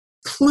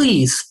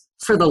please,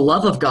 for the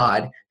love of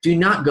God, do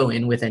not go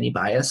in with any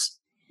bias.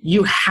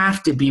 You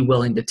have to be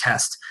willing to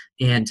test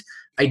and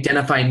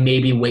identify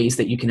maybe ways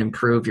that you can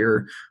improve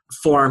your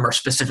form or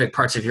specific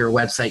parts of your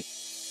website.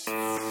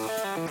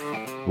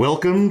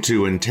 Welcome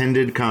to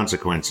Intended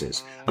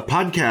Consequences, a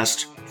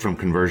podcast from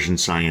Conversion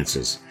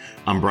Sciences.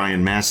 I'm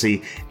Brian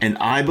Massey, and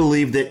I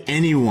believe that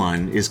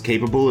anyone is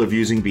capable of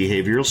using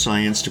behavioral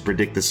science to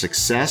predict the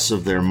success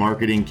of their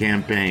marketing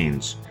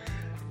campaigns.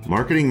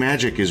 Marketing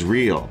magic is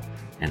real,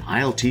 and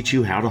I'll teach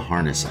you how to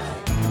harness it.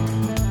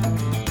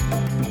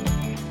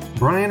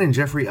 Brian and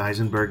Jeffrey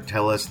Eisenberg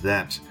tell us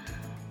that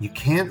you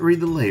can't read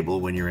the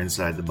label when you're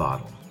inside the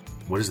bottle.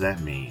 What does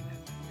that mean?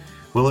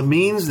 Well, it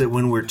means that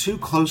when we're too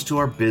close to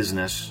our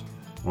business,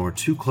 when we're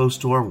too close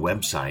to our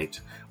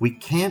website, we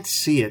can't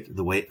see it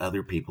the way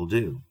other people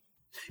do.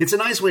 It's a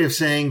nice way of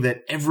saying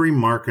that every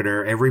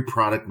marketer, every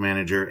product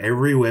manager,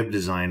 every web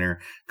designer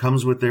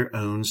comes with their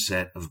own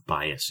set of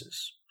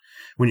biases.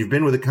 When you've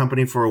been with a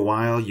company for a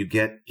while, you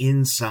get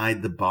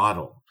inside the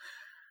bottle.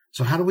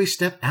 So how do we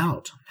step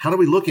out? How do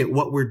we look at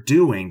what we're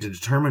doing to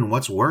determine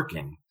what's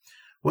working?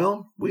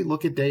 Well, we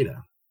look at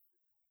data.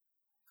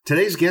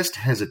 Today's guest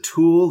has a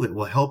tool that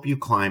will help you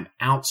climb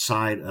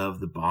outside of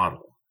the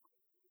bottle.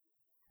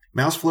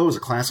 Mouseflow is a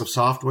class of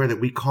software that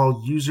we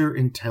call user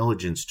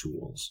intelligence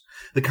tools.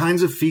 The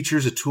kinds of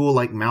features a tool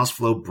like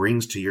Mouseflow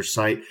brings to your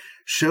site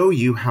show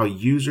you how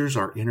users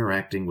are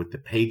interacting with the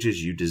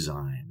pages you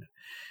designed.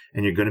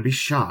 And you're going to be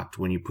shocked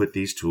when you put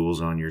these tools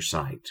on your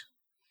site.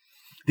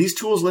 These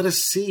tools let us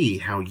see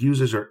how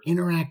users are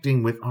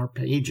interacting with our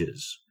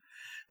pages.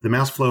 The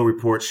Mouseflow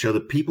reports show the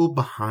people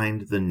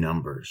behind the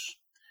numbers.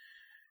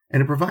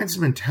 And it provides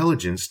some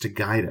intelligence to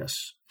guide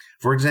us.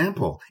 For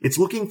example, it's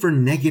looking for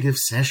negative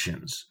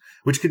sessions,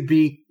 which could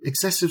be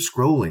excessive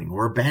scrolling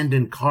or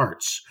abandoned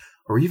carts,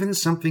 or even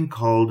something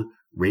called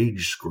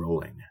rage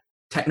scrolling.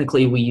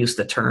 Technically, we use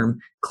the term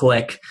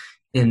click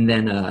and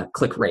then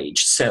click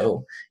rage.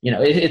 So,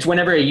 it's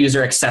whenever a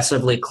user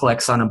excessively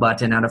clicks on a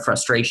button out of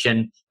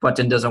frustration,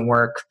 button doesn't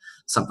work,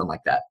 something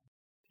like that.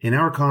 In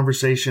our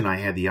conversation, I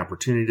had the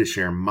opportunity to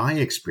share my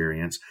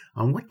experience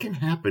on what can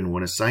happen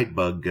when a site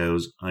bug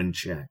goes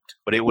unchecked.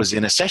 But it was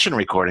in a session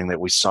recording that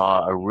we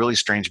saw a really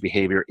strange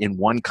behavior in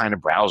one kind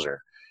of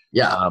browser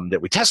that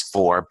we test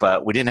for,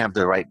 but we didn't have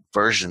the right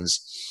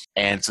versions.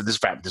 And so this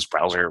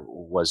browser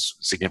was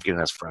significant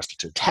enough for us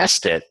to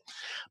test it.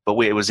 But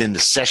it was in the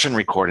session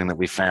recording that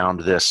we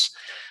found this.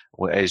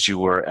 As you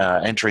were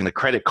entering the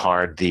credit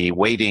card, the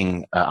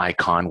waiting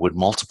icon would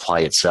multiply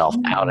itself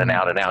out and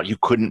out and out. You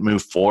couldn't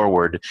move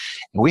forward.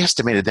 And we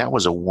estimated that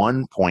was a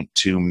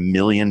 $1.2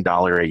 million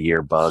a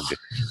year bug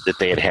that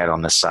they had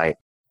on the site.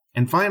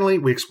 And finally,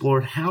 we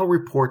explored how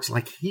reports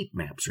like heat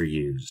maps are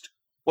used.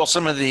 Well,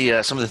 some of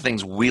the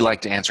things we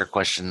like to answer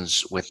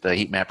questions with the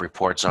heat map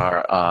reports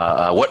are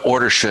what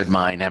order should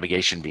my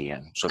navigation be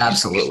in? So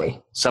absolutely,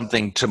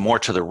 something more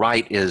to the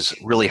right is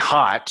really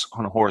hot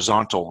on a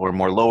horizontal, or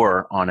more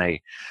lower on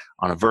a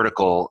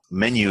vertical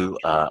menu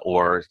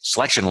or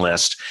selection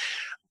list.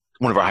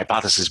 One of our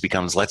hypotheses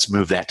becomes, let's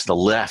move that to the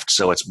left,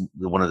 so it's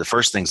one of the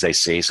first things they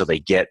see, so they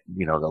get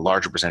the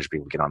larger percentage of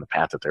people get on the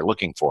path that they're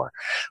looking for.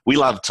 We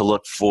love to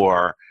look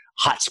for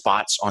hot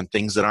spots on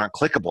things that aren't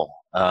clickable.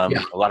 A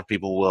lot of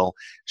people will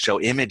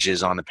show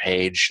images on the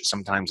page,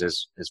 sometimes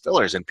as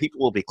fillers, and people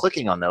will be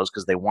clicking on those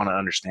because they want to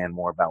understand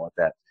more about what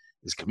that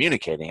is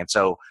communicating. And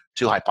so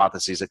two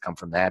hypotheses that come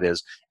from that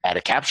is add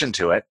a caption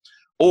to it,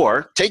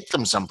 or take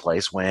them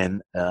someplace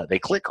when they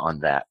click on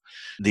that.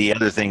 The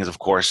other thing is, of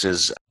course,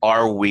 is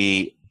are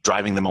we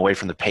driving them away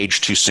from the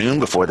page too soon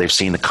before they've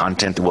seen the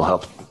content that will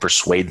help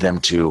persuade them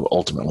to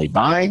ultimately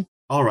buy?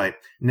 All right,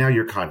 now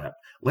you're caught up.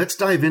 Let's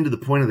dive into the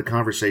point of the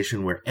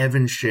conversation where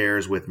Evan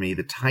shares with me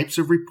the types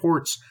of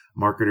reports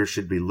marketers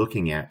should be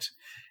looking at.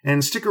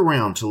 And stick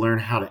around to learn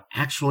how to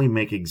actually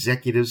make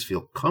executives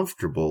feel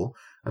comfortable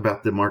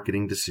about the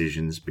marketing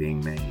decisions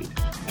being made.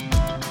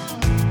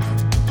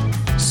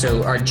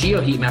 So our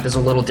geo heat map is a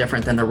little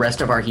different than the rest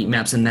of our heat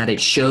maps in that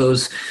it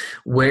shows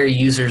where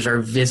users are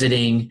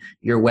visiting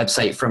your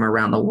website from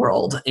around the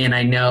world. And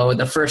I know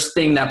the first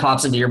thing that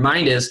pops into your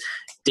mind is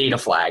data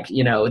flag,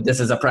 this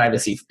is a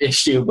privacy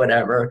issue,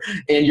 whatever.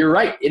 And you're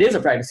right, it is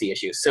a privacy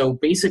issue. So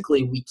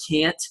basically we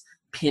can't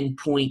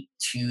pinpoint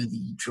to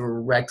the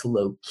direct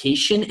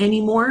location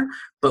anymore,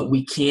 but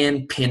we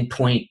can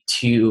pinpoint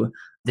to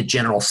the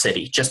general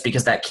city, just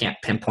because that can't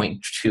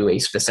pinpoint to a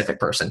specific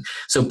person.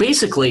 So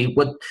basically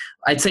what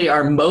I'd say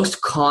our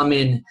most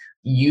common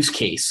use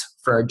case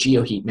for our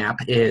geo heat map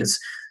is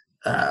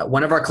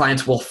one of our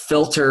clients will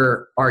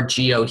filter our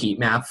geo heat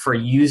map for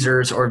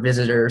users or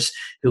visitors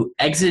who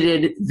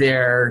exited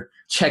their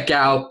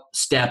checkout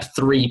step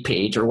 3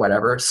 page or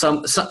whatever,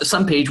 some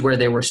page where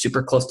they were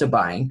super close to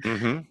buying.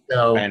 Mm-hmm.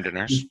 So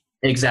abandoners.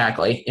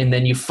 Exactly. And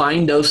then you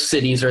find those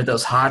cities or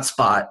those hot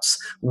spots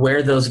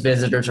where those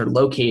visitors are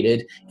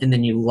located, and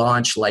then you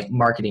launch like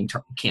marketing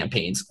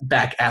campaigns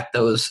back at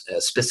those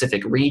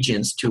specific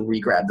regions to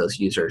re-grab those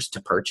users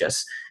to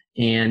purchase.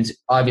 And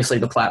obviously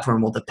the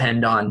platform will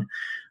depend on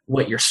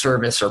what your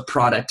service or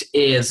product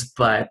is,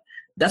 but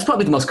that's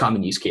probably the most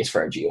common use case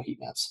for our geo heat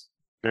maps.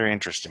 Very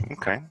interesting.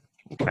 Okay.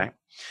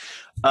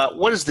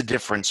 What is the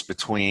difference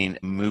between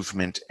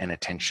movement and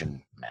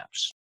attention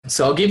maps?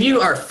 So I'll give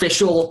you our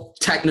official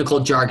technical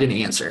jargon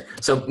answer.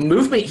 So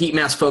movement heat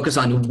maps focus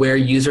on where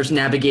users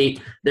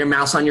navigate their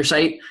mouse on your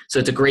site. So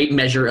it's a great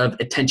measure of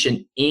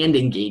attention and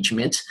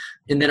engagement.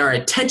 And then our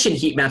attention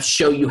heat maps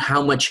show you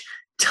how much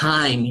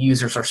time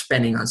users are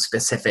spending on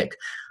specific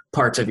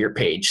parts of your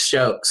page.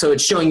 So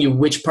it's showing you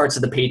which parts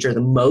of the page are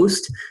the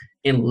most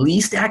and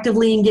least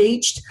actively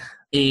engaged.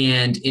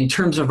 And in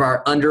terms of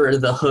our under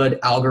the hood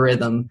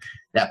algorithm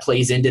that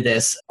plays into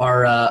this,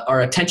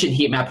 our attention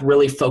heat map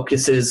really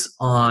focuses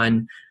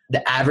on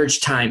the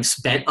average time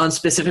spent on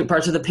specific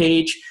parts of the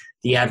page,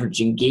 the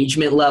average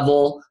engagement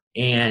level,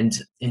 and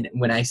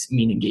when I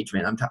mean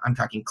engagement, I'm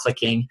talking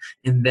clicking,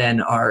 and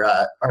then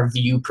our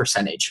view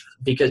percentage.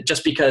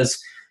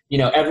 Because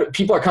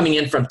people are coming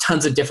in from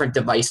tons of different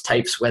device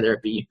types, whether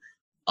it be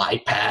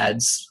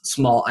iPads,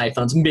 small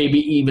iPhones, maybe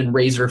even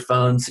Razer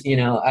phones.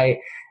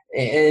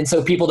 And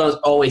so people don't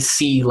always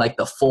see like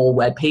the full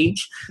web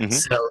page. Mm-hmm.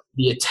 So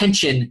the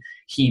attention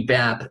heat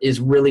map is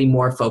really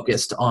more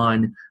focused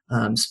on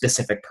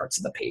specific parts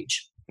of the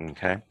page.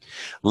 Okay.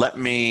 Let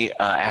me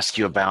ask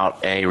you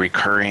about a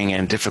recurring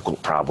and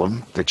difficult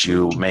problem that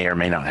you may or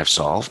may not have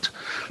solved.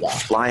 Yeah.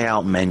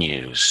 Flyout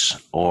menus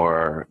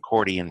or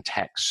accordion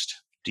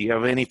text. Do you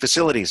have any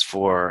facilities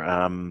for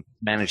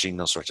managing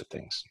those sorts of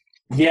things?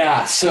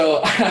 Yeah,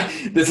 so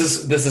this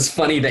is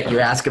funny that you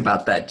ask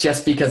about that,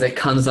 just because it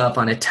comes up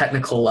on a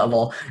technical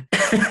level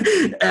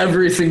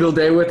every single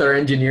day with our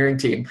engineering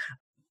team.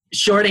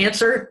 Short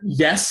answer,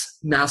 yes,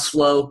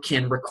 MouseFlow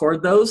can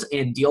record those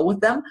and deal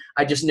with them.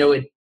 I just know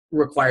it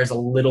requires a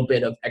little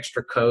bit of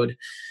extra code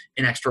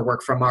and extra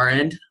work from our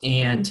end.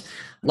 And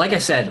like I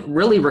said,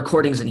 really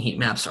recordings and heat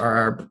maps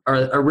are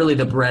really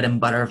the bread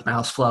and butter of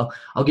MouseFlow.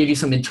 I'll give you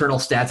some internal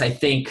stats. I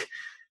think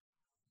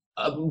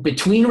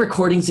between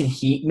recordings and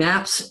heat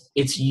maps,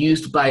 it's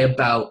used by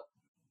about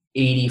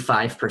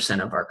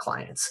 85% of our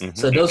clients. Mm-hmm.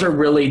 So those are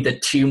really the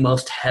two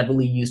most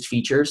heavily used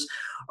features.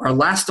 Our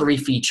last three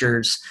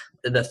features,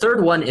 the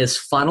third one is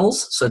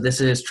funnels. So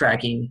this is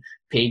tracking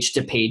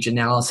page-to-page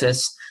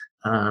analysis.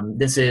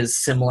 This is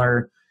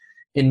similar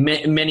in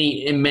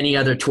many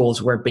other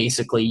tools where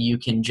basically you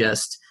can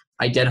just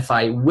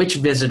identify which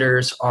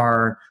visitors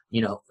are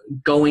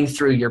going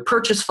through your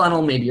purchase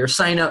funnel, maybe your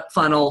sign up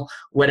funnel,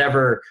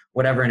 whatever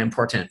an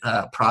important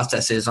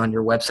process is on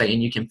your website,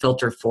 and you can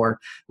filter for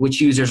which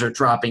users are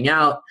dropping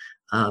out.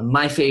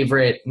 My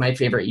favorite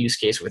use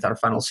case with our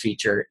funnels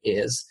feature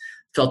is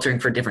filtering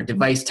for different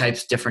device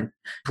types, different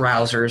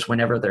browsers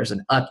whenever there's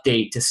an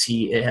update to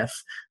see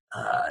if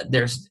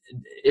there's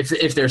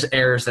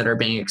errors that are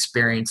being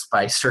experienced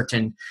by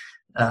certain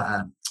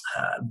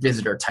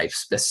visitor types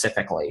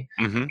specifically.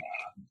 Mm-hmm.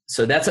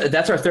 So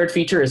that's our third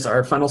feature, is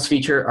our funnels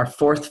feature. Our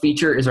fourth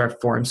feature is our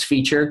forms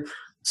feature.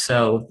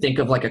 So think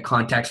of like a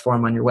contact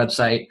form on your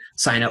website,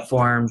 sign up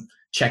form,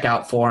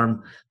 checkout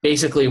form.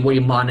 Basically, we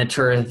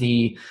monitor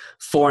the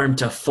form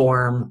to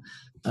form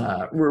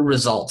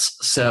results.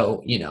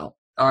 So,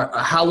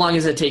 how long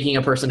is it taking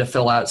a person to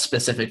fill out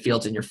specific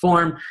fields in your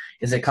form?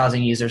 Is it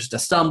causing users to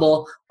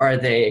stumble? Are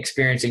they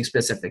experiencing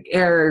specific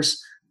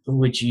errors?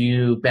 Would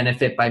you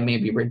benefit by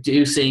maybe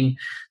reducing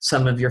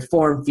some of your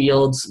form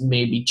fields,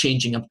 maybe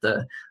changing up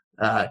the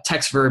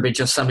text verbiage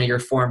of some of your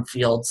form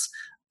fields?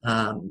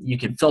 You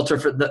can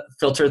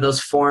filter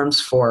those forms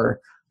for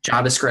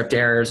JavaScript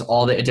errors,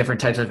 all the different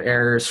types of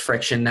errors,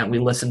 friction that we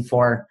listen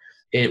for.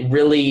 It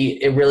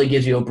really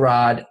gives you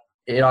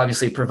it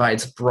obviously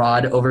provides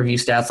broad overview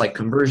stats like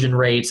conversion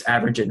rates,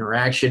 average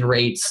interaction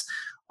rates,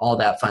 all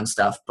that fun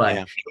stuff. But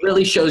It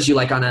really shows you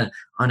like on a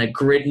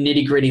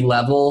nitty-gritty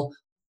level,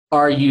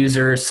 are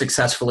users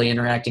successfly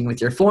interacting with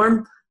your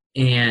form,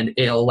 and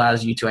it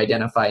allows you to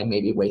identify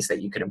maybe ways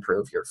that you could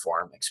improve your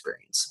form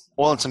experience.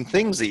 Well, and some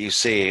things that you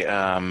see,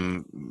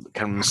 kind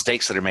of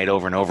mistakes that are made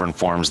over and over in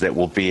forms that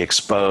will be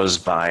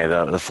exposed by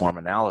the form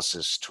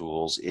analysis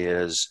tools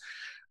is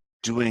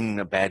doing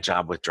a bad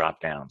job with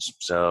drop-downs.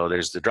 So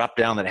there's the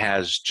drop-down that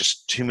has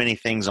just too many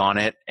things on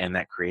it, and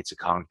that creates a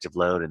cognitive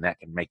load, and that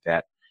can make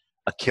that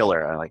a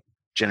killer, like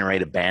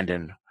generate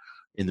abandon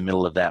in the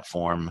middle of that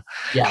form.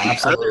 Yeah,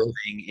 absolutely. The other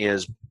thing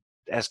is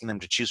asking them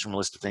to choose from a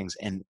list of things,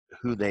 and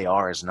who they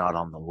are is not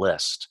on the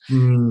list.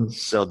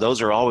 So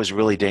those are always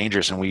really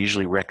dangerous, and we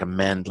usually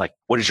recommend, like,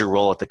 what is your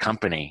role at the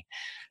company?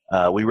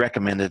 We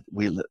recommend that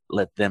we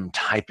let them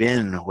type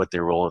in what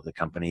their role at the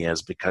company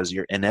is, because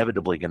you're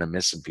inevitably going to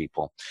miss some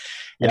people.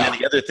 And then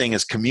the other thing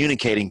is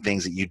communicating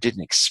things that you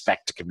didn't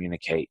expect to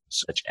communicate,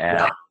 such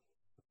as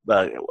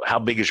how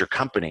big is your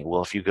company?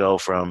 Well, if you go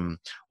from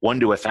 1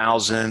 to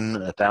 1,000,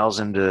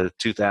 1,000 to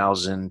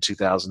 2,000,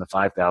 2,000 to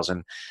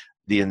 5,000,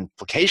 the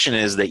implication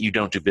is that you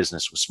don't do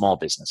business with small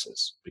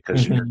businesses,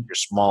 because your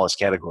smallest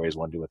category is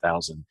 1 to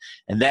 1,000.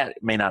 And that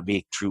may not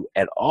be true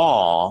at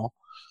all,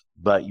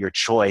 but your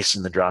choice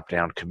in the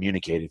drop-down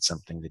communicated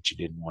something that you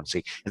didn't want to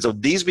see. And so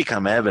these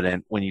become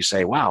evident when you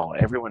say, wow,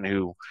 everyone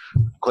who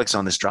clicks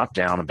on this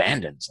drop-down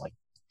abandons. Like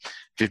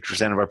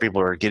 50% of our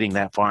people are getting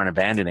that far and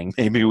abandoning,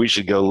 maybe we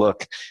should go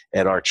look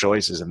at our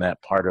choices in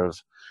that part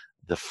of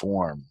the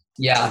form.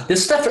 Yeah,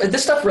 this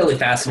stuff really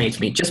fascinates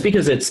me just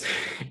because it's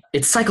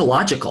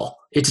psychological.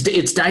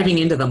 It's diving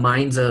into the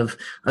minds of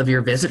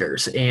your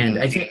visitors. And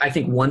I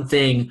think one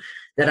thing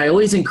that I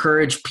always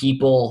encourage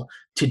people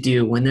to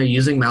do when they're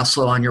using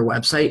MouseFlow on your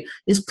website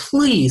is,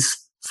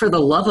 please, for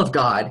the love of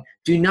God,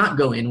 do not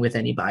go in with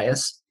any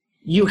bias.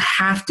 You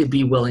have to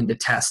be willing to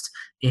test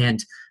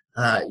and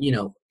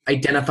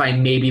identify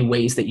maybe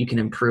ways that you can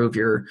improve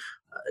your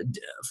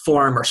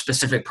form or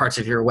specific parts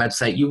of your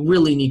website. You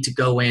really need to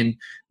go in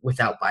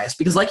without bias,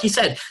 because like you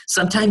said,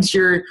 sometimes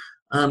you're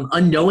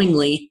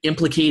unknowingly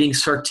implicating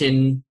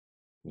certain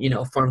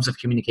forms of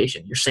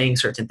communication. You're saying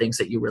certain things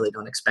that you really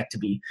don't expect to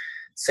be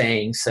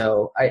saying.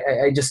 So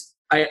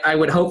I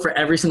would hope for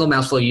every single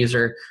MouseFlow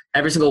user,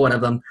 every single one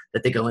of them,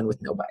 that they go in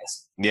with no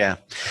bias. Yeah.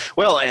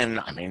 Well, and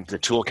I mean, the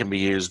tool can be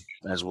used,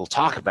 as we'll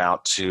talk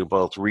about, to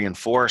both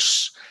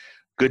reinforce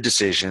good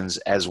decisions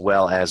as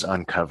well as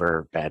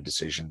uncover bad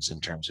decisions in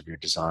terms of your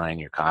design,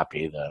 your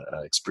copy,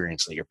 the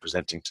experience that you're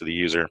presenting to the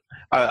user.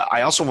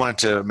 I also wanted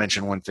to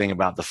mention one thing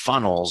about the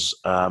funnels.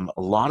 A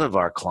lot of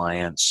our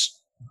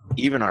clients,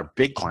 even our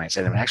big clients,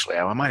 and actually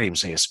I might even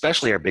say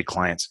especially our big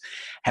clients,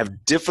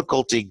 have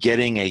difficulty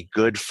getting a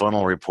good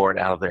funnel report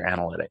out of their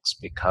analytics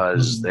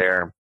because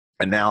their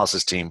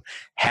analysis team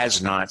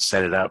has not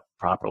set it up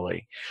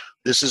properly.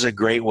 This is a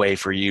great way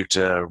for you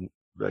to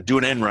do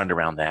an end run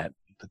around that.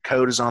 The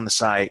code is on the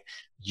site.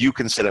 You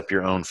can set up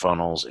your own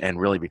funnels and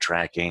really be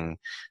tracking,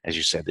 as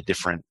you said, the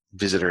different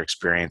visitor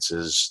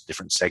experiences,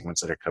 different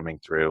segments that are coming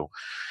through.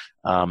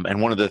 And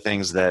one of the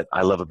things that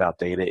I love about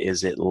data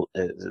is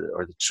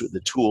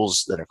the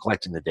tools that are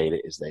collecting the data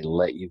is they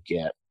let you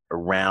get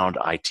around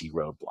IT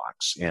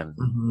roadblocks in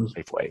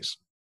safe ways.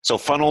 So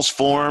funnels,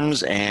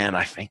 forms, and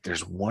I think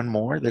there's one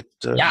more that.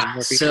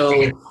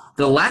 So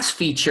the last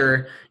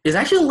feature is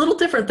actually a little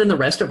different than the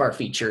rest of our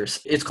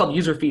features. It's called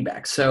user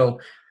feedback. So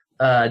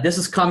this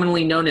is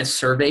commonly known as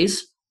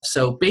surveys.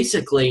 So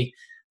basically,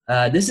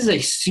 this is a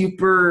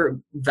super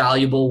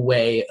valuable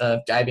way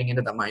of diving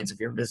into the minds of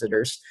your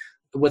visitors.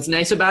 What's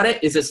nice about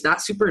it is it's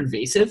not super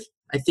invasive.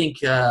 I think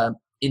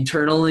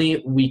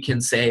internally we can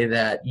say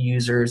that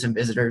users and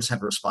visitors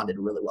have responded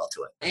really well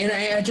to it. And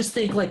I just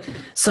think, like,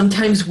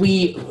 sometimes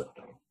we,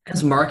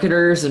 as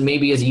marketers and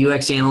maybe as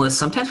UX analysts,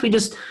 sometimes we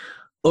just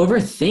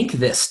overthink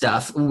this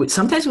stuff.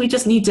 Sometimes we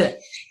just need to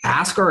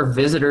ask our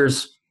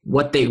visitors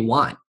what they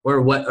want,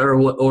 or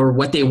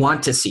what they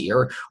want to see,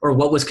 or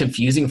what was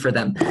confusing for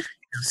them.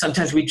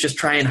 Sometimes we just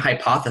try and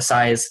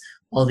hypothesize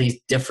all these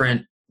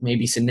different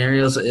maybe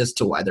scenarios as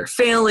to why they're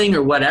failing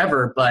or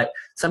whatever, but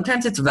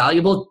sometimes it's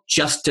valuable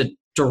just to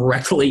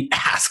directly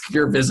ask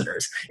your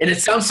visitors. And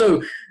it sounds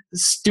so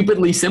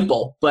stupidly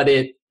simple, but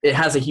it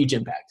has a huge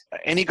impact.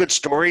 Any good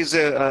stories?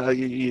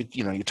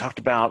 You talked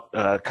about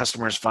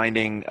customers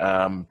finding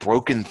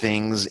broken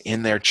things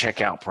in their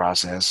checkout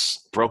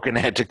process, broken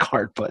add to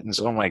cart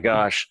buttons. Oh my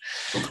gosh.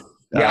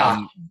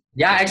 Yeah.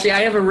 Actually, I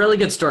have a really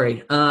good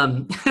story.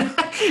 And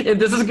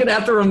this is going to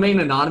have to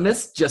remain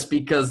anonymous just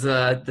because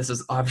this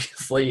is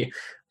obviously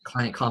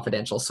client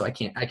confidential, so I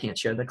can't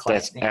share the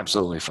client's name. That's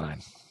absolutely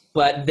fine.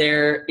 But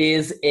there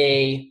is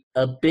a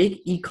big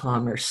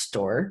e-commerce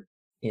store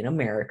in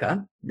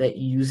America that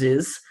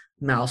uses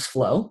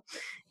MouseFlow.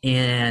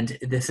 And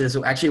this is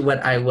actually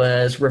what I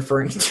was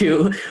referring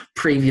to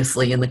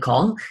previously in the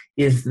call,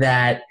 is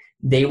that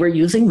they were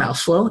using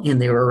MouseFlow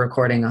and they were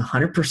recording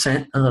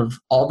 100% of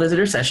all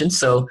visitor sessions.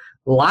 So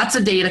lots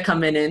of data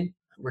coming in.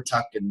 We're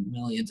talking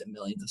millions and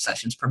millions of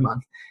sessions per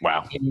month.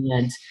 Wow.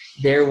 And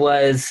there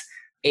was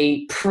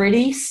a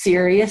pretty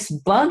serious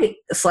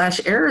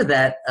bug/error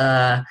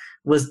that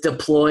was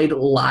deployed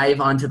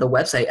live onto the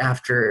website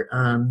after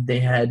they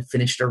had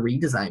finished a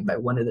redesign by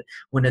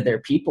one of their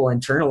people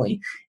internally.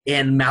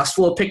 And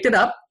MouseFlow picked it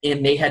up,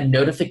 and they had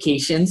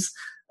notifications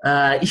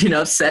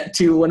set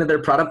to one of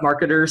their product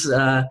marketers'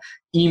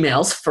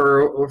 emails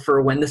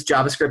for when this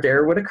JavaScript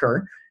error would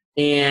occur.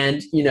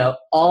 And,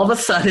 all of a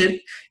sudden,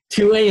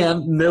 2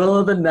 a.m., middle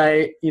of the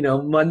night,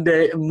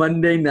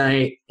 Monday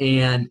night,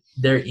 and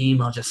their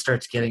email just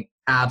starts getting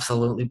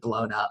absolutely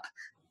blown up.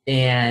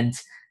 And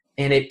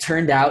it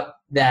turned out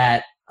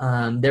that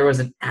there was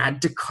an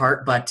add to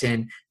cart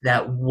button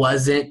that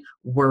wasn't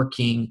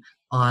working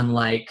on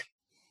like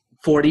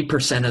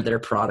 40% of their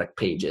product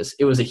pages.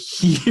 It was a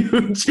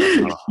huge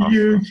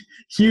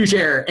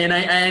error. And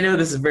I know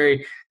this is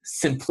very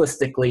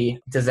simplistically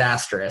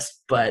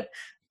disastrous, but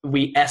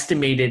we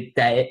estimated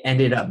that it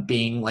ended up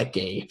being like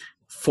a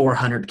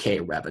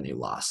 $400K revenue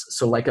loss.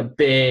 So like a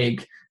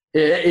big,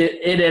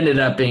 it ended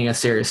up being a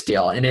serious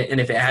deal. And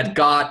if it had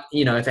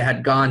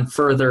gone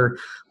further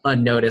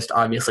unnoticed,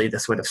 obviously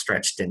this would have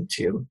stretched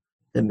into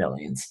the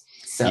millions.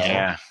 So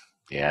yeah.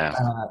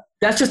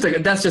 That's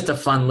just a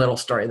fun little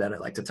story that I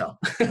like to tell.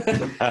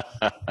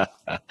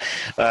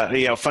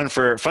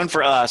 Fun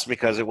for us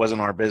because it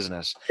wasn't our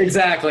business.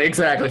 Exactly.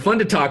 Fun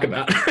to talk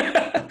about.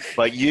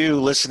 But you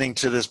listening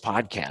to this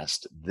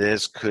podcast,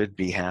 this could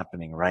be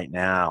happening right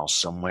now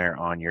somewhere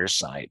on your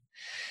site.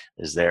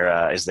 Is there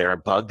a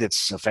bug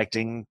that's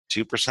affecting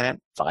 2%,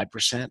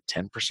 5%,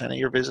 10% of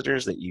your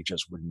visitors that you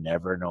just would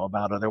never know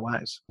about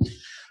otherwise?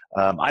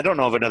 I don't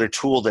know of another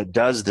tool that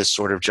does this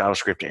sort of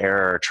JavaScript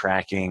error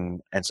tracking,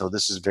 and so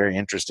this is very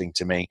interesting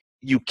to me.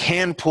 You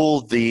can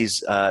pull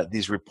these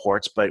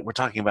reports, but we're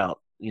talking about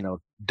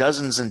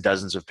dozens and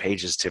dozens of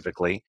pages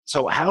typically.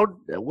 So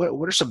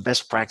what are some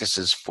best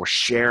practices for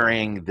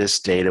sharing this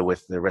data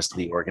with the rest of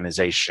the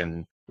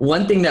organization?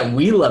 One thing that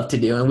we love to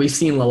do, and we've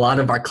seen a lot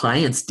of our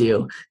clients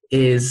do,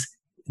 is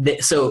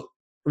so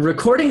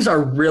recordings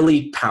are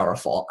really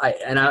powerful.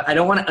 I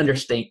don't want to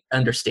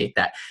understate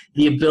that.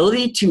 The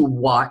ability to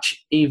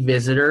watch a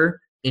visitor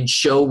and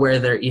show where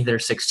they're either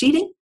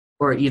succeeding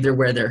or either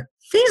where they're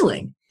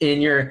failing in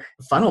your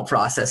funnel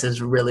process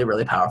is really,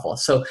 really powerful.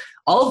 So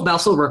all of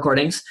Mouseflow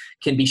recordings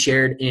can be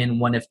shared in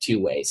one of two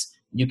ways.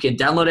 You can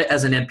download it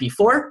as an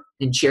MP4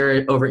 and share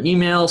it over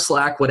email,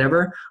 Slack,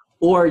 whatever,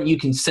 or you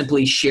can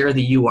simply share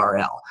the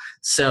URL.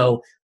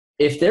 So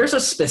if there's a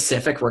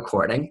specific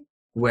recording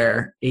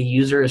where a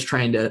user is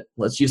trying to,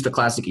 let's use the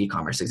classic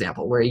e-commerce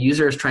example, where a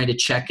user is trying to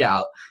check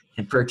out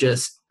and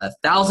purchase a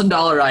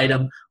 $1,000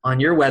 item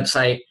on your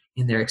website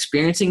and they're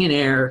experiencing an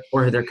error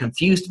or they're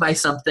confused by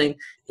something,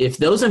 if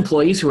those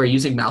employees who are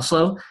using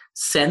Mouseflow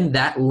send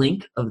that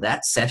link of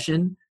that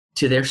session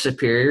to their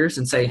superiors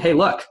and say, hey,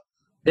 look,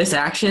 this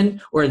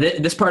action or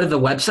this part of the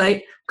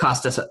website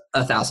cost us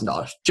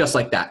 $1,000, just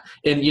like that.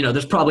 And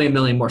there's probably a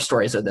million more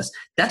stories of this.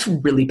 That's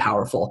really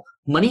powerful.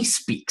 Money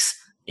speaks,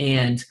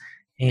 and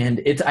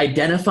it's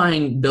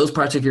identifying those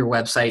parts of your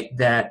website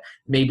that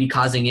may be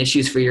causing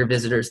issues for your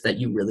visitors that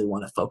you really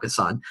want to focus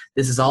on.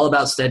 This is all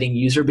about studying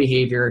user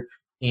behavior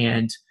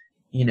and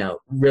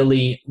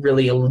really,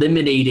 really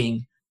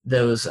eliminating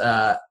those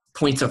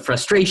points of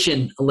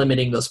frustration,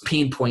 eliminating those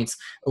pain points,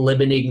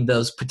 eliminating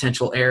those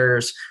potential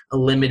errors,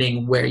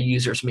 eliminating where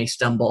users may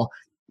stumble.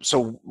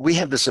 So we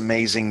have this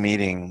amazing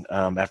meeting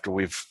after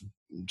we've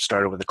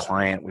started with a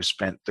client. We've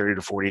spent 30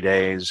 to 40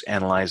 days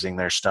analyzing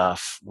their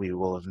stuff. We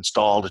will have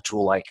installed a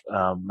tool like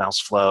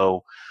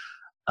Mouseflow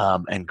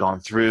and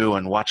gone through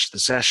and watched the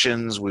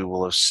sessions. We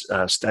will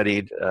have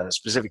studied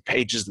specific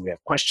pages that we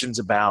have questions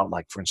about.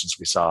 Like, for instance,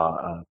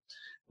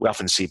 we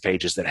often see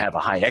pages that have a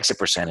high exit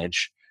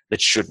percentage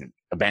that shouldn't,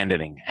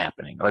 abandoning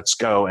happening. Let's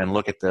go and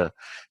look at the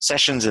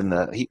sessions and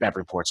the heat map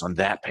reports on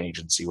that page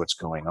and see what's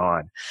going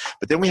on.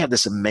 But then we have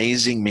this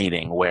amazing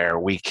meeting where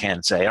we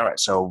can say, all right,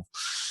 so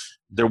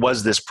there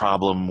was this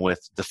problem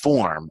with the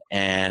form,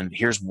 and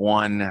here's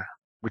one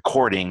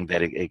recording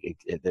that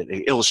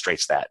it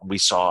illustrates that. We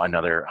saw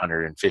another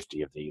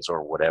 150 of these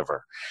or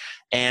whatever.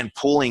 And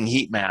pulling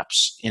heat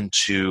maps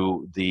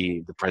into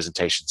the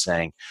presentation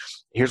saying,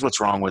 here's what's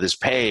wrong with this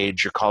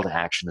page. Your call to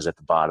action is at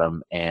the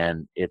bottom,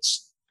 and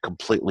it's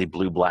completely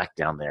blue-black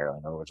down there.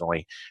 In other words,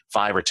 only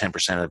 5 or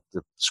 10% of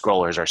the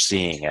scrollers are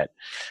seeing it.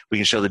 We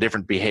can show the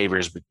different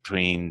behaviors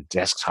between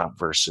desktop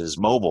versus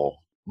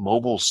mobile.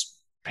 Mobile's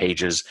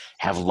pages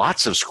have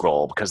lots of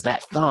scroll because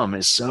that thumb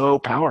is so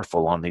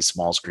powerful on these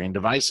small screen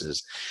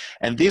devices.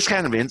 And these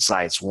kind of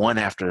insights, one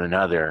after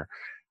another,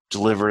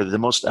 deliver the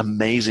most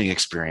amazing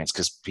experience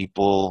because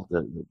people,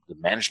 the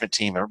management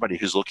team, everybody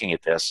who's looking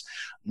at this,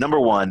 number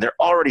one, they're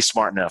already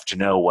smart enough to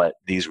know what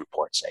these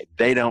reports say.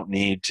 They don't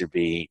need to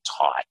be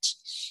taught.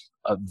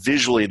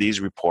 Visually, these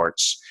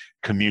reports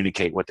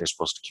communicate what they're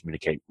supposed to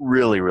communicate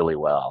really, really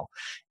well.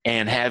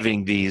 And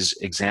having these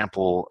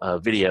example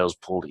videos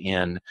pulled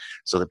in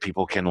so that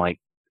people can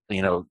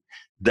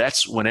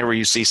that's whenever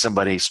you see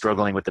somebody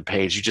struggling with the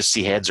page, you just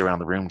see heads around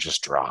the room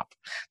just drop.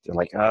 They're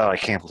like, oh, I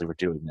can't believe we're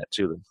doing that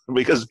to them.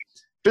 Because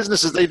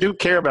businesses, they do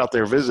care about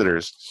their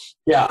visitors.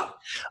 Yeah.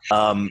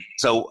 I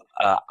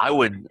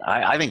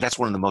think that's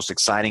one of the most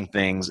exciting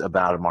things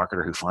about a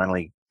marketer who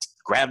finally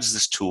grabs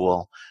this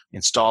tool,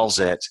 installs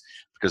it,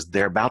 because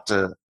they're about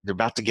to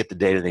get the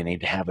data they need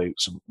to have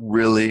some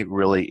really,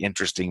 really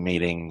interesting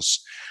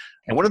meetings.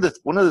 And one of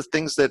the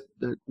things that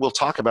we'll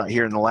talk about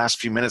here in the last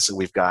few minutes that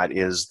we've got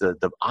is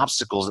the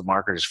obstacles that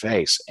marketers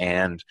face.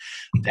 And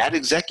that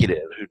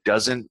executive who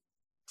doesn't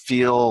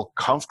feel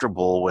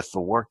comfortable with the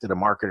work that a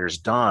marketer's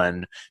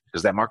done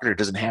because that marketer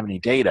doesn't have any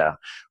data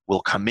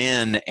will come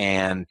in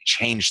and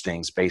change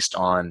things based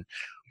on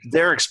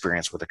their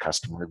experience with a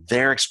customer,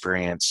 their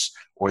experience,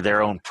 or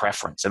their own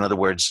preference. In other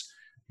words,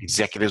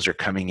 executives are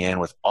coming in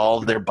with all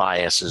of their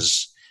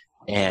biases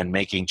and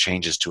making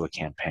changes to a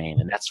campaign.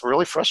 And that's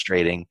really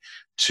frustrating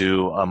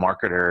to a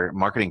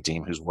marketing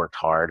team who's worked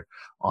hard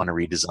on a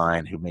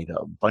redesign, who made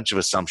a bunch of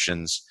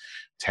assumptions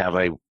to have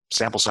a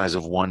sample size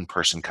of one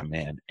person come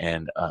in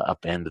and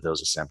upend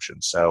those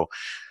assumptions. So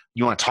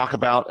you want to talk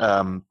about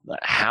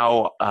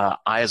how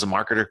I as a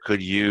marketer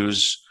could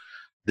use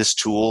this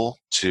tool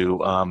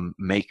to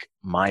make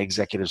my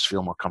executives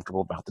feel more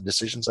comfortable about the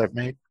decisions I've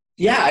made?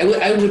 Yeah,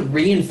 I would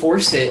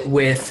reinforce it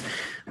with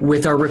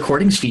our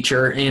recordings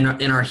feature in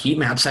our heat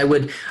maps. I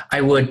would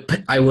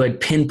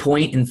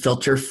pinpoint and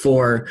filter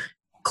for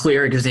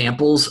clear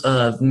examples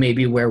of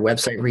maybe where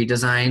website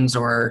redesigns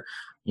or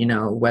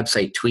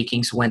website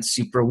tweakings went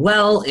super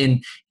well,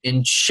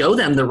 and show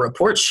them the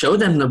reports, show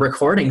them the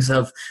recordings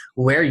of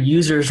where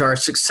users are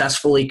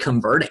successfully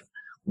converting,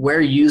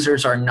 where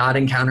users are not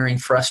encountering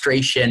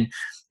frustration,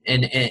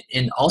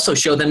 and also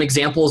show them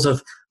examples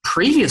of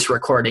previous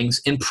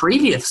recordings and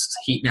previous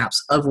heat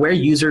maps of where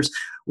users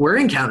were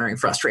encountering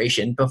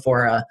frustration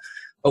before a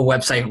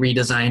website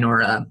redesign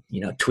or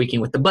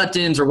tweaking with the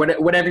buttons or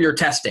whatever you're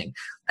testing.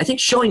 I think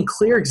showing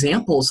clear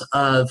examples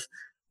of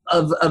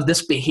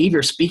this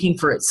behavior speaking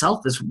for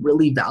itself is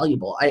really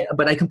valuable.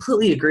 But I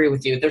completely agree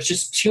with you. There's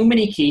just too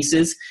many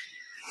cases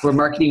where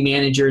marketing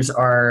managers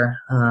or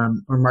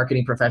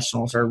marketing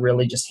professionals are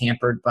really just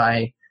hampered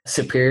by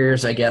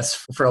superiors, I guess,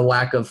 for a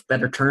lack of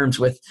better terms,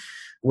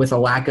 with a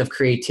lack of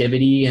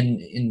creativity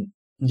and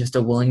just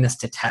a willingness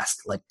to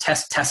test. Like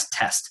test.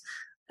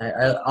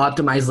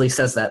 Optimizely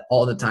says that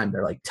all the time.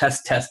 They're like,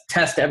 test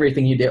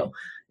everything you do.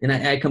 And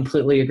I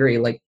completely agree.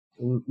 Like,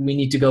 we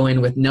need to go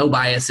in with no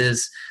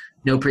biases,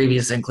 no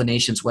previous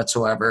inclinations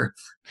whatsoever.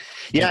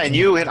 Yeah,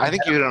 and I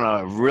think you hit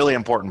on a really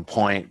important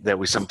point that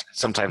we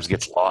sometimes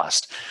gets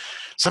lost.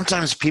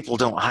 Sometimes people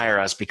don't hire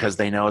us because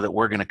they know that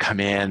we're going to come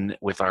in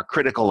with our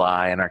critical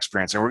eye and our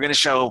experience, and we're going to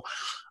show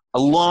a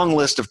long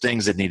list of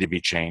things that need to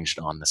be changed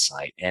on the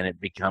site, and it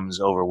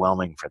becomes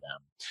overwhelming for them.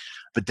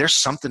 But there's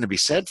something to be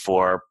said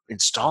for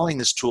installing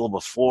this tool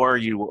before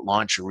you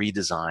launch a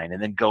redesign,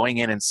 and then going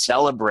in and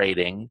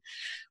celebrating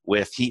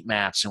with heat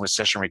maps and with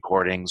session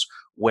recordings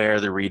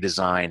where the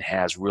redesign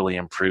has really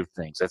improved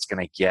things. That's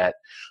going to get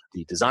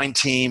the design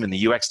team and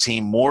the UX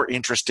team more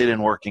interested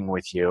in working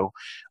with you.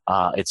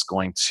 It's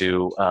going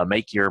to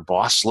make your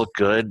boss look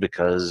good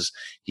because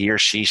he or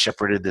she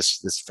shepherded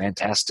this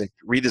fantastic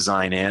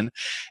redesign in.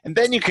 And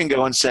then you can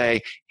go and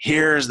say,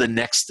 here's the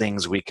next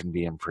things we can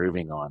be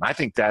improving on. I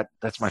think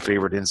that's my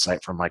favorite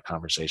insight from my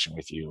conversation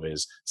with you,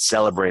 is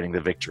celebrating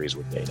the victories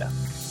with data.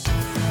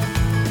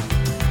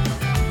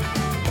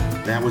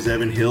 That was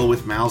Evan Hill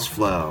with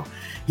Mouseflow.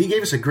 He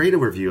gave us a great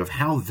overview of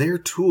how their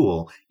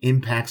tool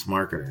impacts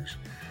marketers.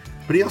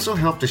 But he also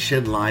helped to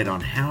shed light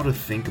on how to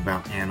think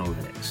about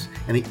analytics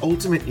and the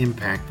ultimate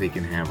impact they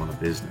can have on a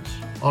business.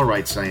 All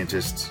right,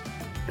 scientists,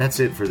 that's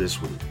it for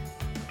this week.